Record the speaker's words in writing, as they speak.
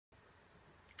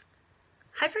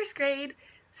Hi, first grade.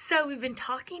 So we've been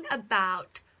talking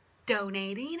about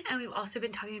donating and we've also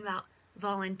been talking about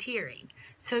volunteering.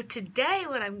 So today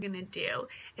what I'm going to do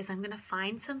is I'm going to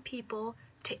find some people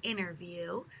to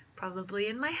interview, probably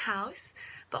in my house,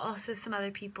 but also some other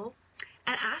people,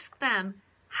 and ask them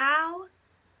how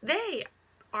they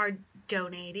are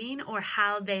donating or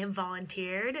how they have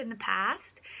volunteered in the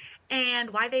past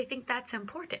and why they think that's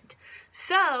important.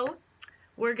 So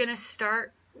we're going to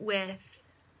start with,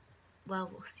 well,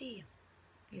 we'll see.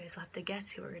 You guys will have to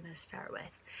guess who we're going to start with.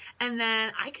 And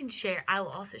then I will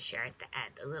also share at the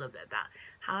end a little bit about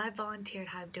how I've volunteered,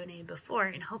 how I've donated before,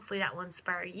 and hopefully that will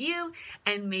inspire you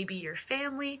and maybe your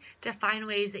family to find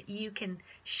ways that you can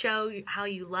show how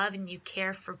you love and you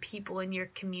care for people in your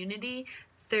community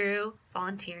through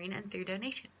volunteering and through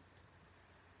donation.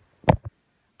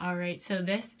 All right, so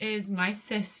this is my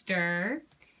sister,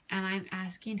 and I'm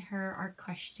asking her our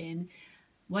question.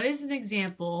 What is an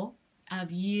example of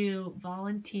you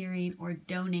volunteering or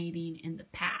donating in the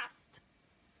past?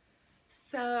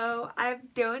 So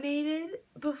I've donated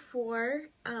before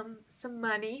some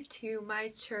money to my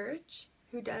church,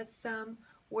 who does some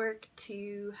work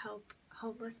to help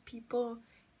homeless people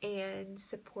and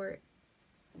support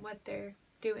what they're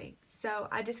doing. So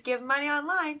I just give money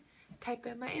online, type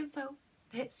in my info,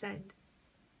 hit send.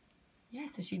 Yeah,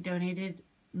 so she donated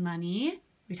money.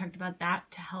 We talked about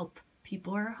that to help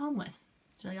people who are homeless.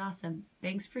 It's really awesome.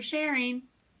 Thanks for sharing.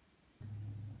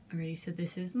 Alrighty, so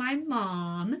this is my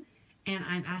mom, and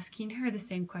I'm asking her the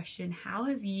same question. How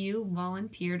have you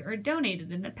volunteered or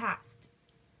donated in the past?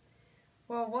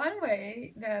 Well, one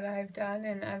way that I've done,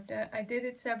 and I did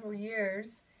it several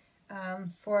years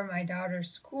for my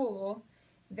daughter's school.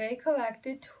 We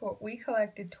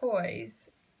collected toys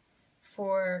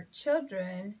for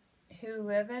children who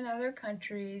live in other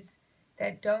countries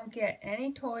that don't get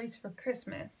any toys for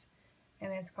Christmas,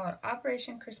 and it's called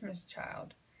Operation Christmas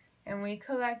Child. And we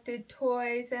collected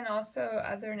toys and also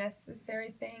other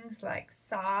necessary things like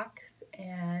socks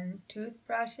and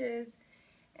toothbrushes,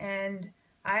 and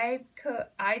I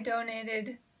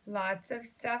donated lots of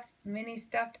stuff, mini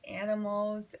stuffed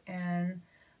animals and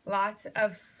lots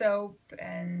of soap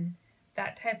and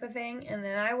that type of thing. And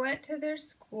then I went to their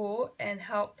school and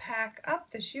helped pack up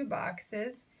the shoe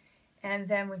boxes, and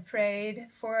then we prayed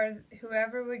for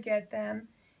whoever would get them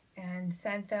and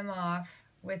sent them off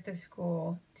with the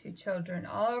school to children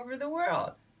all over the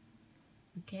world.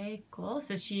 Okay, cool.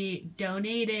 So she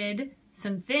donated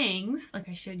some things, like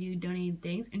I showed you donated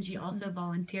things, and she also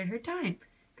volunteered her time.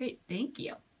 Great, thank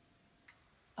you.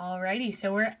 Alrighty,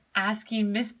 so we're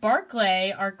asking Miss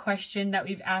Barclay our question that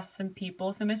we've asked some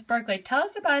people. So Miss Barclay, tell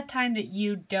us about a time that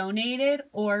you donated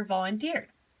or volunteered.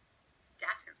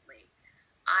 Definitely.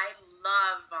 I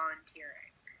love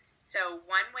volunteering. So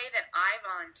one way that I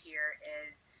volunteer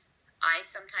is I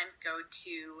sometimes go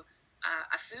to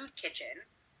a food kitchen,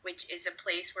 which is a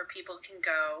place where people can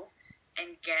go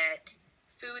and get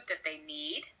food that they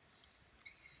need.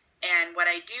 And what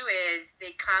I do is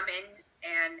they come in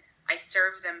and I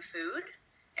serve them food,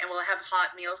 and we'll have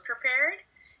hot meals prepared.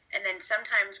 And then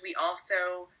sometimes we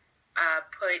also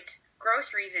put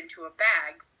groceries into a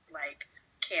bag, like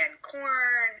canned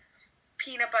corn,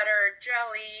 peanut butter,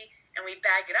 jelly, and we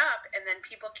bag it up, and then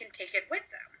people can take it with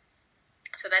them.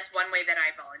 So that's one way that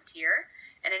I volunteer.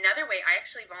 And another way I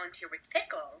actually volunteer with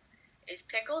Pickles is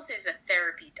Pickles is a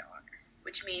therapy dog,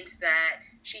 which means that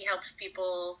she helps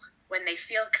people when they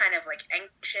feel kind of like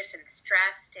anxious and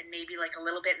stressed and maybe like a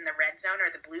little bit in the red zone or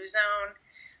the blue zone.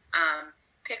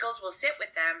 Pickles will sit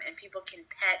with them and people can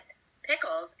pet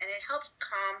Pickles, and it helps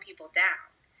calm people down.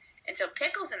 And so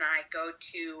Pickles and I go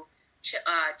to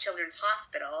Children's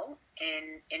Hospital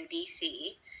in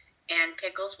DC, and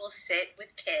Pickles will sit with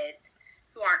kids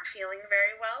who aren't feeling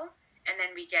very well, and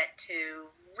then we get to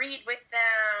read with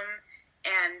them,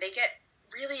 and they get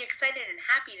really excited and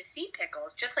happy to see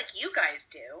Pickles, just like you guys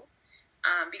do,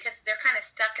 because they're kind of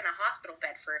stuck in a hospital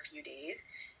bed for a few days,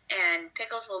 and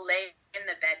Pickles will lay in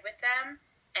the bed with them,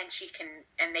 and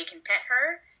they can pet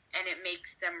her, and it makes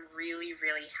them really,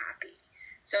 really happy.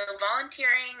 So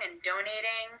volunteering and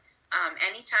donating,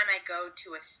 anytime I go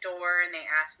to a store and they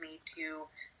ask me to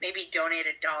maybe donate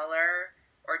 $1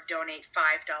 or donate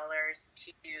 $5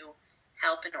 to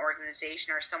help an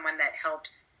organization or someone that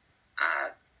helps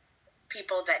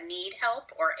people that need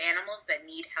help or animals that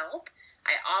need help,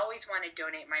 I always want to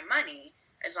donate my money,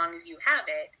 as long as you have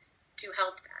it, to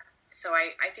help them. So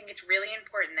I think it's really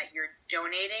important that you're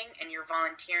donating and you're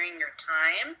volunteering your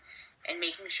time and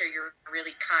making sure you're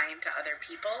really kind to other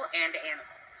people and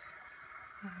animals.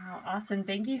 Wow, awesome.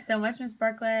 Thank you so much, Miss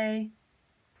Barclay.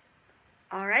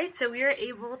 Alright, so we were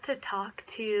able to talk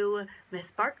to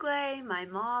Miss Barclay, my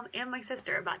mom, and my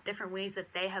sister about different ways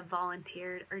that they have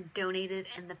volunteered or donated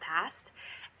in the past.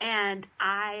 And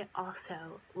I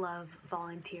also love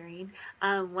volunteering.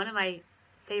 One of my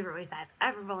favorite ways that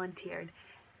I've ever volunteered,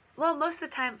 well, most of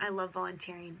the time I love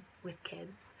volunteering with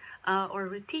kids or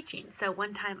with teaching. So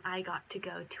one time I got to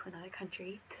go to another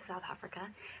country, to South Africa,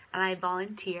 and I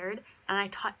volunteered and I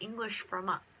taught English for a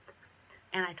month.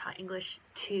 And I taught English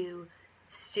to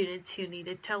students who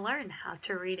needed to learn how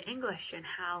to read English and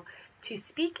how to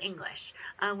speak English,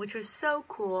 which was so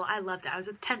cool. I loved it. I was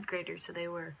with 10th graders, so they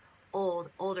were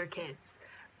older kids,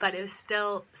 but it was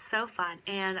still so fun,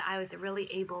 and I was really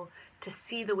able to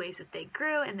see the ways that they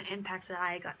grew and the impact that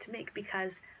I got to make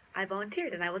because I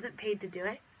volunteered and I wasn't paid to do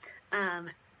it.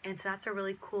 And so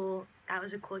that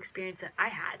was a cool experience that I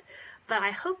had. But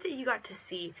I hope that you got to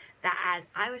see that as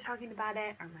I was talking about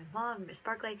it, or my mom, Miss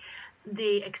Barclay,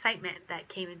 the excitement that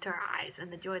came into our eyes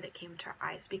and the joy that came into our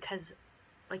eyes because,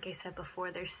 like I said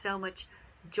before, there's so much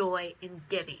joy in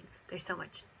giving. There's so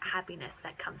much happiness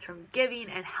that comes from giving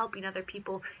and helping other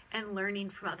people and learning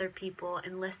from other people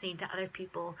and listening to other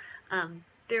people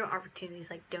through opportunities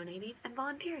like donating and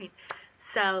volunteering.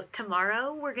 So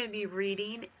tomorrow we're going to be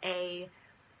reading a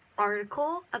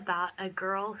article about a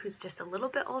girl who's just a little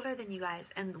bit older than you guys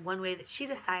and one way that she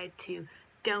decided to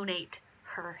donate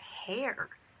her hair.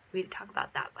 We didn't talk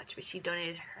about that much, but she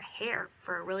donated her hair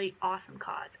for a really awesome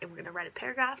cause, and we're going to write a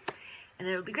paragraph and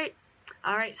it'll be great.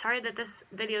 Alright, sorry that this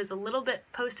video is a little bit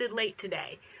posted late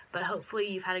today, but hopefully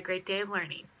you've had a great day of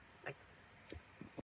learning.